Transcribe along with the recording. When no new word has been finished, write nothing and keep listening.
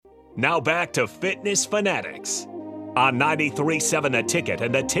Now back to Fitness Fanatics on 93.7 The Ticket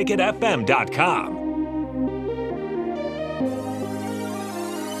and theticketfm.com.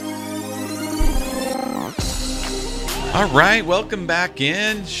 All right, welcome back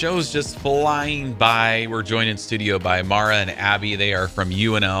in. Show's just flying by. We're joined in studio by Mara and Abby. They are from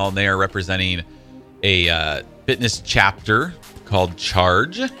UNL, and they are representing a fitness chapter called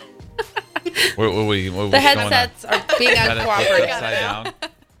CHAARG. The headsets are being uncooperative.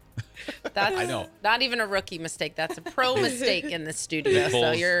 That's I know. Not even a rookie mistake. That's a pro mistake in the studio.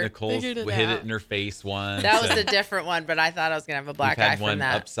 Nicole's hit it in her face once. That was a different one, but I thought I was going to have a black eye from one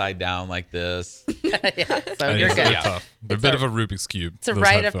that. upside down like this. Yeah, so you're good. Tough. They're a bit of a Rubik's Cube. It's a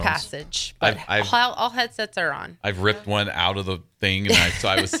rite of passage. But all headsets are on. I've ripped one out of the thing, and so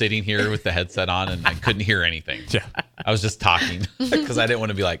I was sitting here with the headset on, and I couldn't hear anything. Yeah. I was just talking because I didn't want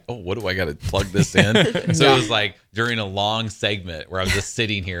to be like, oh, what do I got to plug this in? So it was like during a long segment where I was just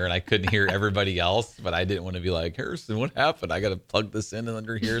sitting here and I couldn't hear everybody else, but I didn't want to be like, Harrison, what happened? I got to plug this in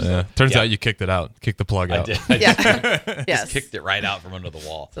under here. So, Turns out you kicked it out. Kicked the plug out. I just kicked it right out from under the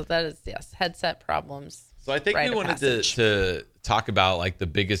wall. So that is, headset problems. So I think we wanted to talk about like the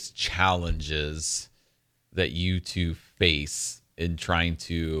biggest challenges that you two face in trying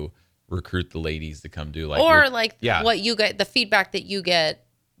to recruit the ladies to come do what you get, the feedback that you get,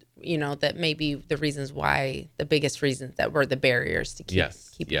 that may be the biggest reasons that were the barriers to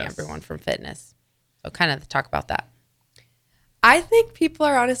keeping everyone from fitness. So kind of talk about that. I think people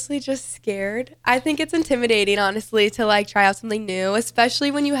are honestly just scared. I think it's intimidating, honestly, to try out something new, especially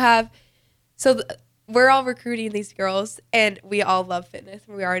when you have, we're all recruiting these girls and we all love fitness.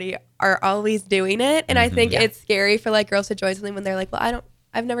 We already are always doing it. And I think it's scary for girls to join something when they're like, well,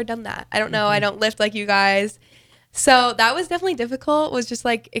 I've never done that. I don't know. I don't lift like you guys. So that was definitely difficult, was just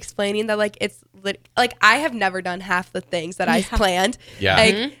explaining that it's I have never done half the things that I planned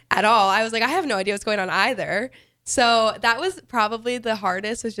at all. I was I have no idea what's going on either. So that was probably the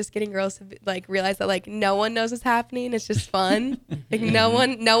hardest, was just getting girls to realize that no one knows what's happening. It's just fun. No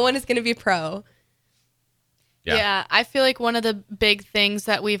one is going to be pro. Yeah, I feel like one of the big things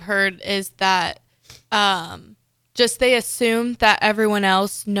that we've heard is that just they assume that everyone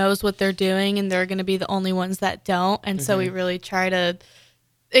else knows what they're doing and they're going to be the only ones that don't. And so we really try to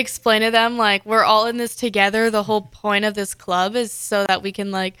explain to them, we're all in this together. The whole point of this club is so that we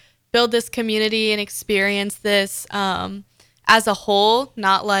can build this community and experience this as a whole,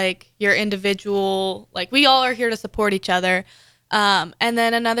 not your individual, we all are here to support each other. And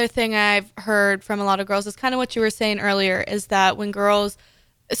then another thing I've heard from a lot of girls is kind of what you were saying earlier, is that when girls,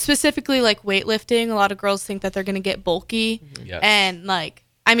 specifically weightlifting, a lot of girls think that they're going to get bulky. Yes. And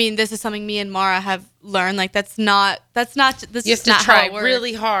this is something me and Mara have learned. This you have to try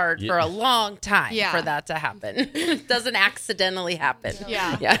really hard for a long time for that to happen. It doesn't accidentally happen.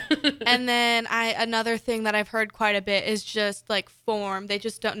 Yeah. And then another thing that I've heard quite a bit is just form. They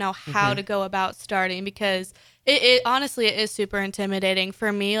just don't know how to go about starting, because it honestly, it is super intimidating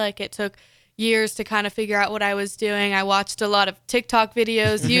for me. It took years to kind of figure out what I was doing. I watched a lot of TikTok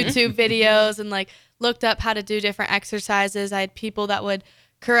videos, YouTube videos, and looked up how to do different exercises. I had people that would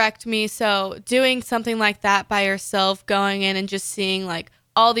correct me. So doing something like that by yourself, going in and just seeing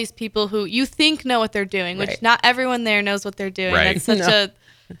all these people who you think know what they're doing, which not everyone there knows what they're doing. Right. That's such a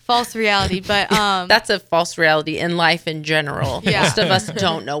false reality, but that's a false reality in life in general. Most of us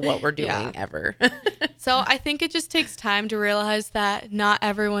don't know what we're doing ever. So I think it just takes time to realize that not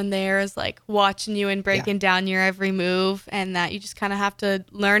everyone there is watching you and breaking down your every move, and that you just kind of have to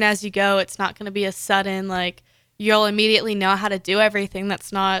learn as you go. It's not going to be a sudden you'll immediately know how to do everything.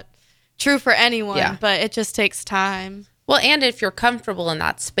 That's not true for anyone, but it just takes time. Well, and if you're comfortable in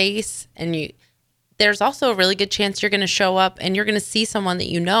that space, and there's also a really good chance you're going to show up and you're going to see someone that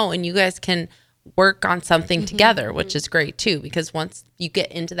you know, and you guys can work on something together, which is great too, because once you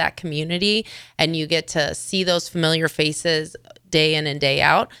get into that community and you get to see those familiar faces day in and day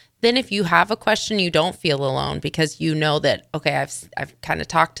out, then if you have a question, you don't feel alone, because you know that, okay, I've kind of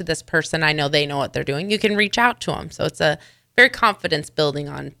talked to this person. I know they know what they're doing. You can reach out to them. So it's a very confidence building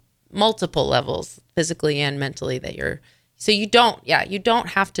on multiple levels, physically and mentally, you don't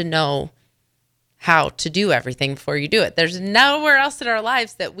have to know how to do everything before you do it. There's nowhere else in our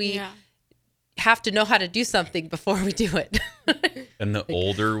lives that we have to know how to do something before we do it. And the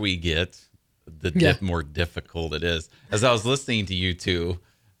older we get, the more difficult it is. As I was listening to you two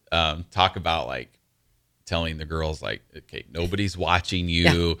talk about telling the girls okay, nobody's watching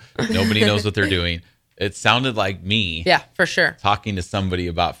you, nobody knows what they're doing. It sounded like me. Yeah, for sure. Talking to somebody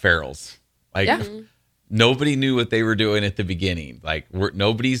about ferals. Nobody knew what they were doing at the beginning.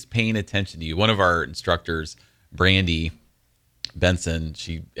 Nobody's paying attention to you. One of our instructors, Brandy, Benson,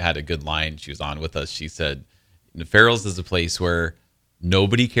 she had a good line. She was on with us. She said, Farrell's is a place where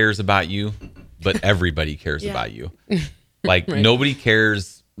nobody cares about you, but everybody cares about you. Like nobody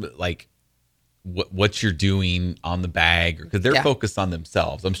cares like what you're doing on the bag, because they're focused on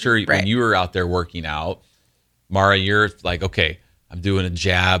themselves. I'm sure when you were out there working out, Mara, you're like, okay, I'm doing a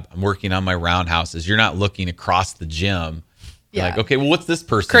jab. I'm working on my roundhouses. You're not looking across the gym. You're like, okay, well, what's this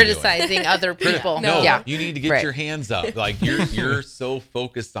person criticizing doing? Other people? No, you need to get your hands up. Like you're so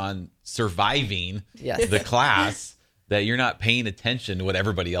focused on surviving the class that you're not paying attention to what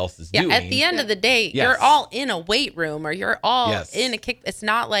everybody else is doing. At the end of the day, you're all in a weight room, or you're all in a kick. It's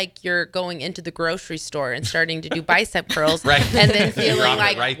not like you're going into the grocery store and starting to do bicep curls and then feeling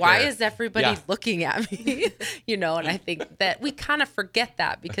like, why is everybody looking at me? And I think that we kind of forget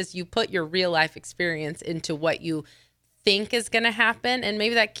that because you put your real life experience into what you think is going to happen. And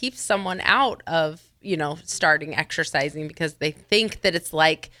maybe that keeps someone out of, starting exercising because they think that it's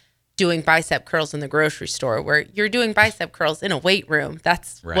like doing bicep curls in the grocery store, where you're doing bicep curls in a weight room.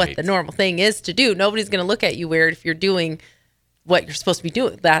 That's what the normal thing is to do. Nobody's going to look at you weird if you're doing what you're supposed to be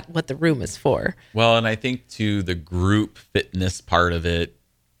doing, what the room is for. Well, and I think too, the group fitness part of it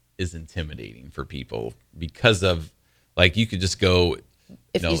is intimidating for people because of like, you could just go,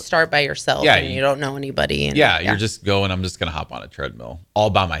 if you start by yourself and you don't know anybody. And, you're just going, I'm just going to hop on a treadmill all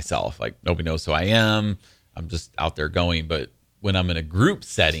by myself. Like nobody knows who I am. I'm just out there going. But when I'm in a group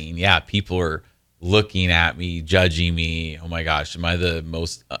setting, people are looking at me, judging me. Oh my gosh, am I the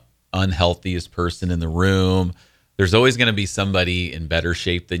most unhealthiest person in the room? There's always going to be somebody in better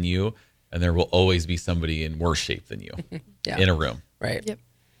shape than you, and there will always be somebody in worse shape than you in a room. Right. Yep.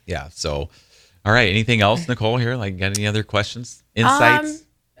 Yeah. So, all right. Anything else, Nicole, here? Like, got any other questions, insights?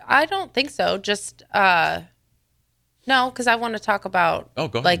 I don't think so. Just, no, because I want to talk about go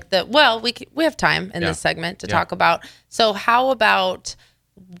ahead. We have time in this segment to talk about. So how about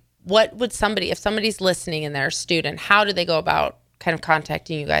what would if somebody's listening and they're a student, how do they go about kind of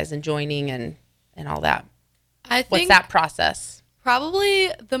contacting you guys and joining and all that? I think what's that process?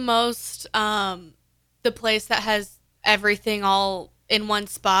 Probably the most, the place that has everything all in one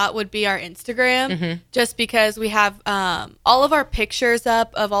spot would be our Instagram, just because we have all of our pictures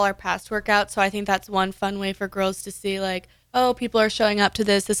up of all our past workouts. So I think that's one fun way for girls to see, like, oh, people are showing up to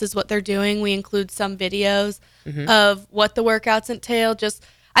this. This is what they're doing. We include some videos of what the workouts entail. Just,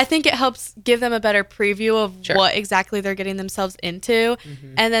 I think it helps give them a better preview of what exactly they're getting themselves into.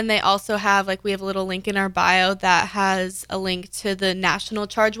 And then they also have, like, we have a little link in our bio that has a link to the National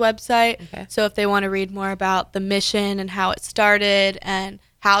CHAARG website. So if they want to read more about the mission and how it started and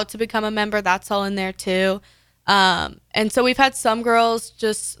how to become a member, that's all in there too. And so we've had some girls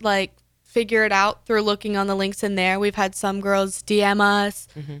just like figure it out through looking on the links in there. We've had some girls DM us.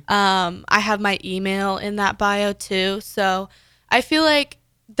 I have my email in that bio too. So I feel like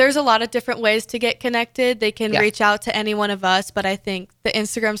there's a lot of different ways to get connected. They can reach out to any one of us, but I think the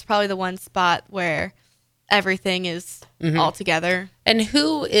Instagram's probably the one spot where everything is all together. And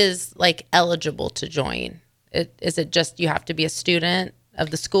who is like eligible to join? Is it just you have to be a student of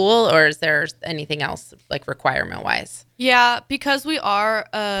the school, or is there anything else like requirement wise? Yeah, because we are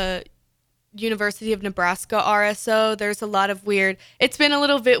a University of Nebraska RSO, there's a lot of it's been a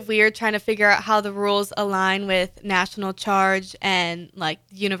little bit weird trying to figure out how the rules align with national CHAARG and like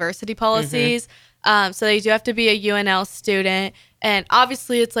university policies. So they do have to be a UNL student, and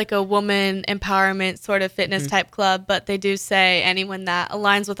obviously it's like a woman empowerment sort of fitness type club, but they do say anyone that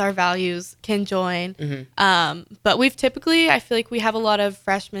aligns with our values can join. But we've typically, I feel like we have a lot of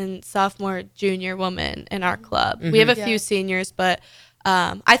freshmen, sophomore, junior women in our club. We have a few seniors, but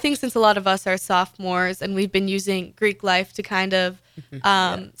I think since a lot of us are sophomores and we've been using Greek Life to kind of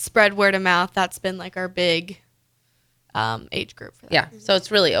spread word of mouth, that's been like our big age group for that. Yeah, so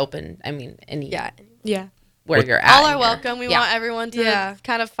it's really open. I mean, where you're at. All are welcome. We want everyone to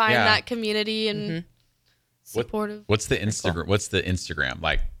kind of find that community and supportive. What's the Instagram? Cool. What's the Instagram?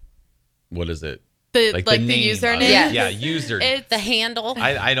 Like, what is it? The username? Yeah, username. It's the handle.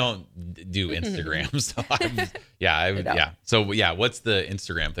 I don't do Instagram, so So what's the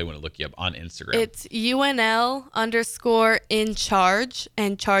Instagram if they want to look you up on Instagram? It's UNL_in_CHAARG,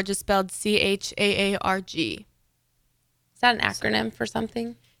 and CHAARG is spelled CHAARG. Is that an acronym for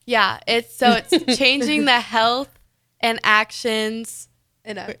something? Yeah, it's changing the health and actions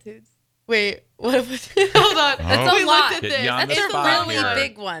and attitudes. Wait, what was it? Hold on. That's a lot. That's a really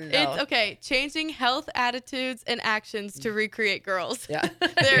big one, though. It's okay. Changing health, attitudes, and actions to recreate girls. Yeah. There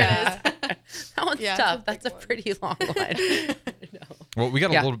it is. That one's tough. That's a pretty long one. Well, we got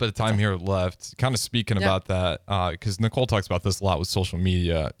a little bit of time here left. Kind of speaking about that, because Nicole talks about this a lot with social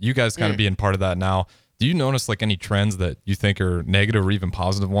media. You guys kind of being part of that now. do you notice like any trends that you think are negative or even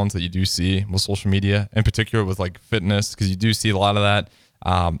positive ones that you do see with social media, in particular with like fitness? Because you do see a lot of that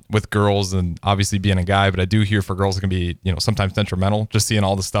with girls, and obviously being a guy, but I do hear for girls it can be, sometimes detrimental, just seeing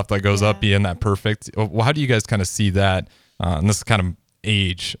all the stuff that goes up, being that perfect. Well, how do you guys kind of see that in this kind of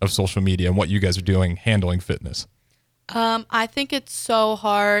age of social media and what you guys are doing handling fitness? I think it's so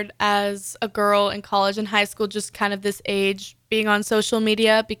hard as a girl in college and high school, just kind of this age, being on social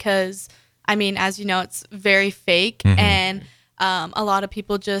media, because I mean, as you know, it's very fake. And a lot of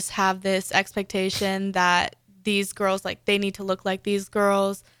people just have this expectation that these girls, like, they need to look like these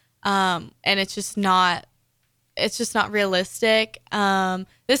girls. And it's just not realistic.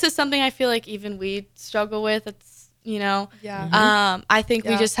 This is something I feel like even we struggle with. It's, I think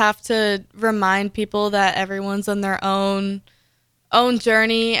we just have to remind people that everyone's on their own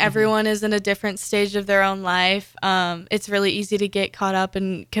journey. Everyone is in a different stage of their own life. It's really easy to get caught up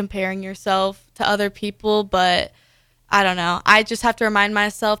in comparing yourself to other people, but I don't know. I just have to remind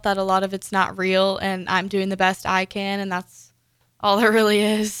myself that a lot of it's not real, and I'm doing the best I can, and that's all there really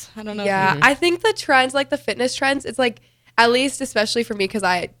is. I don't know. Yeah, I think the trends, like the fitness trends, it's like, at least especially for me, because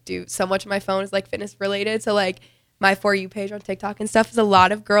I do so much of my phone is like fitness related. So like my For You page on TikTok and stuff is a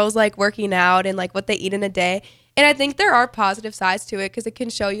lot of girls like working out and like what they eat in a day. And I think there are positive sides to it, because it can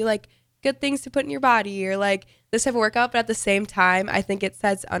show you like good things to put in your body or like this type of workout. But at the same time, I think it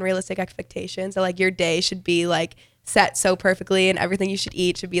sets unrealistic expectations. So like your day should be like set so perfectly, and everything you should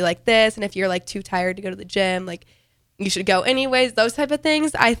eat should be like this. And if you're like too tired to go to the gym, like you should go anyways. Those type of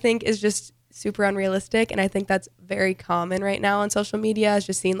things I think is just super unrealistic. And I think that's very common right now on social media, is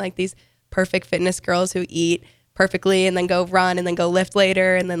just seeing like these perfect fitness girls who eat perfectly and then go run and then go lift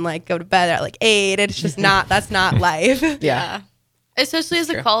later and then like go to bed at like 8. It's just not, that's not life. Yeah. Especially as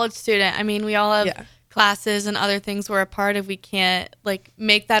a college student. I mean, we all have classes and other things we're a part of. We can't like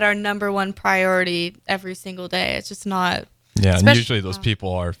make that our number one priority every single day. It's just not. Yeah, and usually those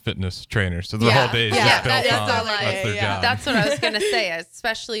people are fitness trainers, so their whole day is just built on that's their job. That's what I was going to say,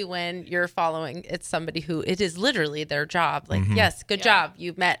 especially when you're following, it's somebody who, it is literally their job. Like, yes, good job.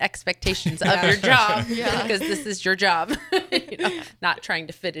 You met expectations of your job because this is your job, not trying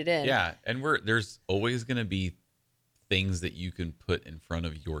to fit it in. Yeah, and there's always going to be things that you can put in front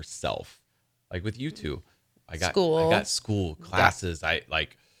of yourself. Like with you two, I got school classes. I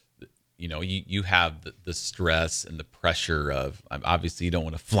like, you have the stress and the pressure of, obviously you don't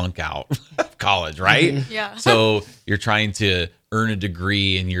want to flunk out of college, right? Yeah. So you're trying to earn a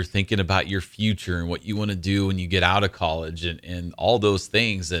degree, and you're thinking about your future and what you want to do when you get out of college and all those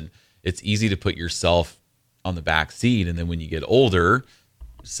things. And it's easy to put yourself on the back seat. And then when you get older,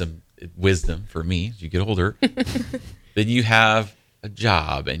 some wisdom for me, as you get older, then you have a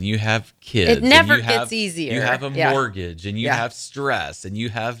job and you have kids. It never gets easier. You have a mortgage and you have stress and you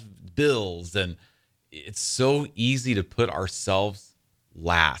have bills, and it's so easy to put ourselves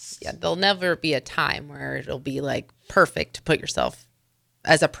last. Yeah, there'll never be a time where it'll be like perfect to put yourself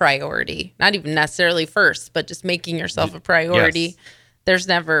as a priority. Not even necessarily first, but just making yourself a priority. Yes. There's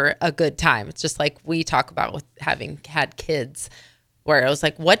never a good time. It's just like we talk about with having had kids, where I was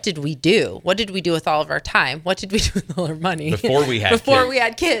like, what did we do? What did we do with all of our time? What did we do with all our money? Before we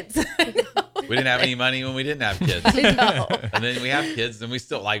had kids. We didn't have any money when we didn't have kids. I know. And then we have kids and we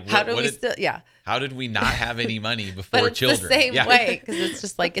still like, how did we not have any money before but it's children? The same way, because it's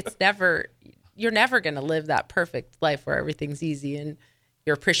just like, you're never going to live that perfect life where everything's easy and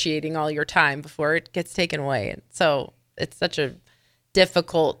you're appreciating all your time before it gets taken away. And so it's such a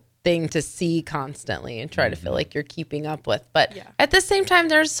difficult thing to see constantly and try to feel like you're keeping up with. But at the same time,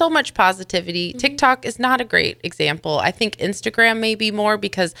 there's so much positivity. TikTok is not a great example. I think Instagram may be more,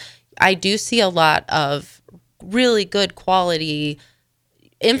 because I do see a lot of really good quality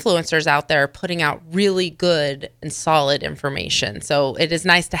influencers out there putting out really good and solid information. So it is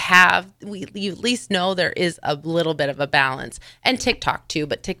nice to have, you at least know there is a little bit of a balance. And TikTok too,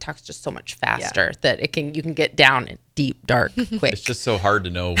 but TikTok's just so much faster that you can get down in deep, dark, quick. It's just so hard to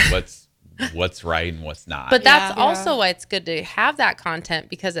know what's right and what's not. But that's also why it's good to have that content,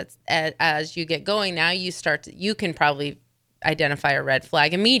 because it's as you get going now, you can probably identify a red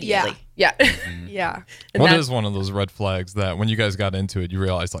flag immediately. Yeah. What is one of those red flags that when you guys got into it, you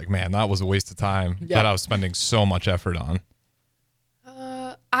realized like, man, that was a waste of time that I was spending so much effort on?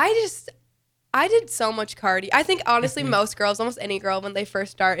 I did so much cardio. I think honestly, most girls, almost any girl, when they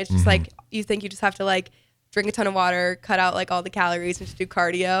first start, it's just like, you think you just have to like drink a ton of water, cut out like all the calories and just do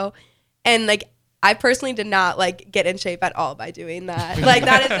cardio. And like, I personally did not like get in shape at all by doing that. Like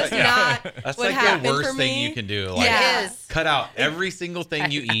that is just not That's what like happened the worst for me. thing you can do. Like, Yeah. It is. cut out every single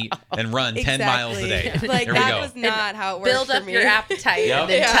thing you eat and run 10 miles a day. Like Here we that go. was not how it worked Build for up me. your appetite Yep. and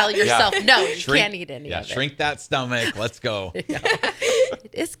then tell yourself, no, you Shrink- can't eat any of it. Shrink that stomach. Let's go.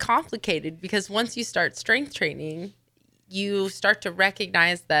 It is complicated because once you start strength training, you start to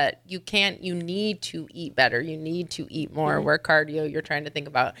recognize that you need to eat better. You need to eat more. Where cardio, you're trying to think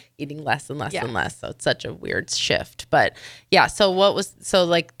about eating less and less and less. So it's such a weird shift. But yeah, so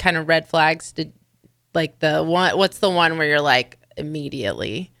like kind of red flags did like what's the one where you're like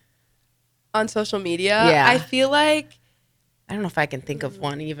immediately On social media, Yeah. I feel like, I don't know if I can think of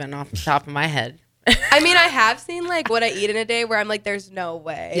one even off the top of my head. I mean, I have seen like what I eat in a day where I'm like, there's no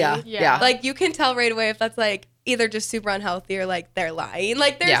way. Yeah. Like you can tell right away if that's like either just super unhealthy or like they're lying.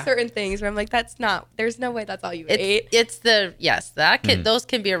 Like there's certain things where I'm like, there's no way that's all you ate. It's those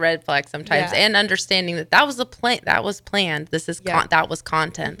can be a red flag sometimes, and understanding that was that was planned. This is that was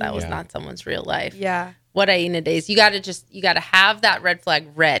content. That was not someone's real life. Yeah. What I eat in a day is you got to have that red flag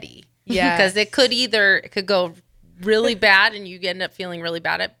ready. Yeah. Because it could go really bad and you end up feeling really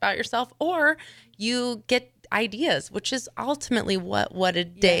bad about yourself, or you get ideas, which is ultimately what a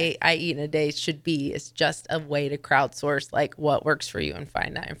day I eat in a day should be. Is just a way to crowdsource like what works for you and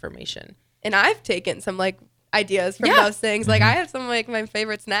find that information. And I've taken some like ideas from those things. Like I have some like my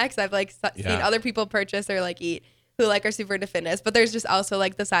favorite snacks I've like seen other people purchase or like eat who like are super into fitness. But there's just also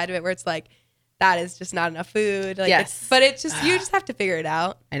like the side of it where it's like that is just not enough food. Like but it's just you just have to figure it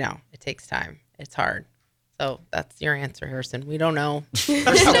out. I know it takes time. It's hard. So that's your answer, Harrison. We don't know. We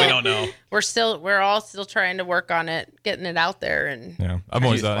don't know. We're all still trying to work on it, getting it out there. And I'm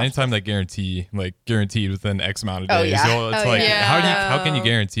always anytime they guaranteed within X amount of Oh, days. yeah. So it's how can you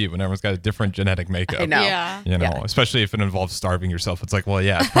guarantee it when everyone's got a different genetic makeup? I know. Yeah. Especially if it involves starving yourself. It's like, well,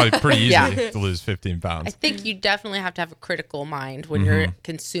 yeah, it's probably pretty easy to lose 15 pounds. I think you definitely have to have a critical mind when you're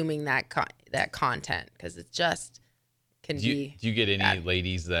consuming that content, because it just can be. Do you get any bad.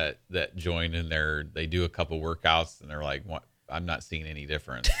 ladies that join and they do a couple workouts and they're like, what? I'm not seeing any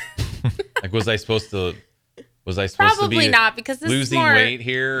difference. Like, was I supposed to Probably be not, because this losing is more, weight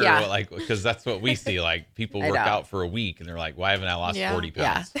here? Yeah. Or like, because that's what we see. Like people work out for a week and they're like, why haven't I lost 40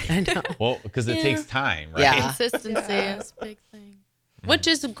 pounds? Yeah, I know. Well, because it takes time, right? Yeah. Consistency is a big thing. Which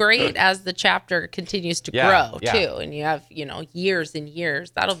is great as the chapter continues to grow too. And you have, years and years.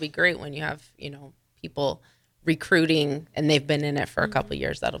 That'll be great when you have, people recruiting and they've been in it for a couple of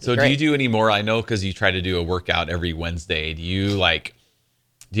years. That'll be great. So do you do any more? I know, because you try to do a workout every Wednesday. Do you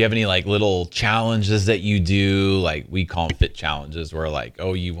have any like little challenges that you do? Like we call them fit challenges, where like,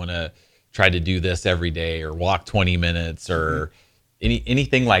 oh, you want to try to do this every day or walk 20 minutes or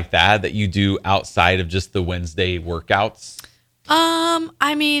anything like that you do outside of just the Wednesday workouts?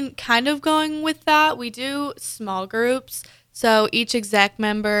 I mean, kind of going with that. We do small groups. So each exec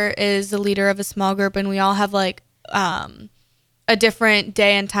member is the leader of a small group, and we all have like a different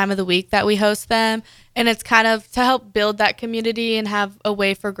day and time of the week that we host them. And it's kind of to help build that community and have a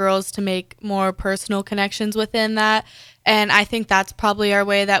way for girls to make more personal connections within that. And I think that's probably our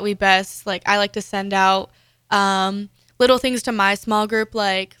way that we best, like I like to send out little things to my small group,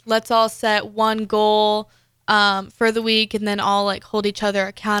 like let's all set one goal for the week and then all like hold each other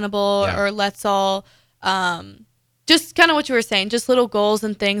accountable, or let's all just kind of what you were saying, just little goals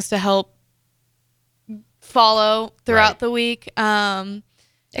and things to help follow throughout the week.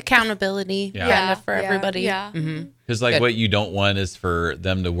 Accountability kind of for everybody. Yeah. Because what you don't want is for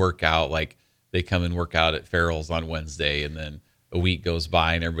them to work out, like they come and work out at Farrell's on Wednesday and then a week goes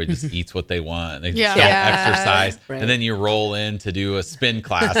by and everybody just eats what they want and they just don't exercise. Right. And then you roll in to do a spin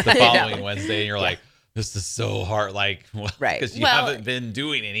class the following Wednesday and you're like, this is so hard. Like, because you haven't been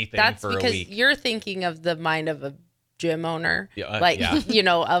doing anything for a week. That's because you're thinking of the mind of a gym owner,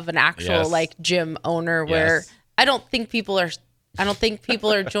 of an actual like gym owner, where I don't think people are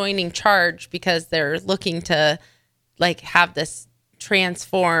joining CHAARG because they're looking to like have this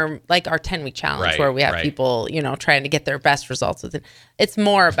transform, like our 10-week challenge where we have people, trying to get their best results with it. It's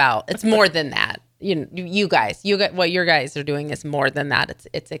more than that. You guys, what your guys are doing is more than that.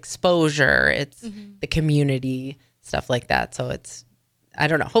 It's exposure, it's the community, stuff like that. So it's, I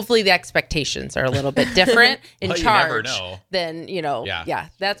don't know. Hopefully the expectations are a little bit different in well, CHAARG than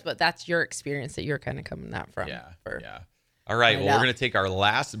that's your experience that you're kind of coming that from. All right. Well, we're going to take our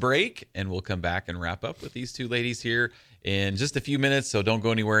last break and we'll come back and wrap up with these two ladies here in just a few minutes. So don't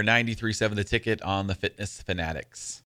go anywhere. 93.7 The Ticket on the Fitness Fanatics.